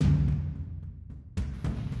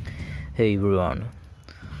Hey everyone,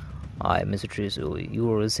 I'm Mr. Trezo.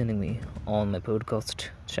 You are listening me on my podcast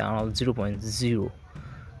channel 0.0.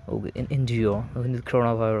 Okay, in India, when the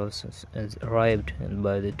coronavirus has arrived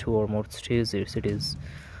by the two or more cities,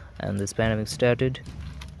 and this pandemic started,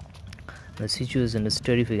 the situation is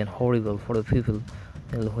terrific and horrible for the people.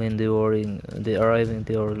 And when they arriving,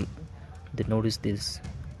 they notice this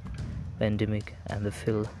pandemic and they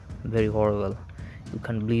feel very horrible. You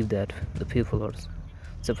can't believe that the people are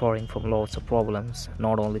suffering from lots of problems,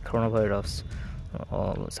 not only coronavirus,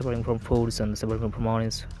 suffering from foods and suffering from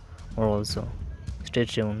monies, or also. Stay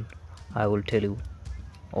tuned, I will tell you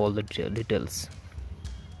all the details.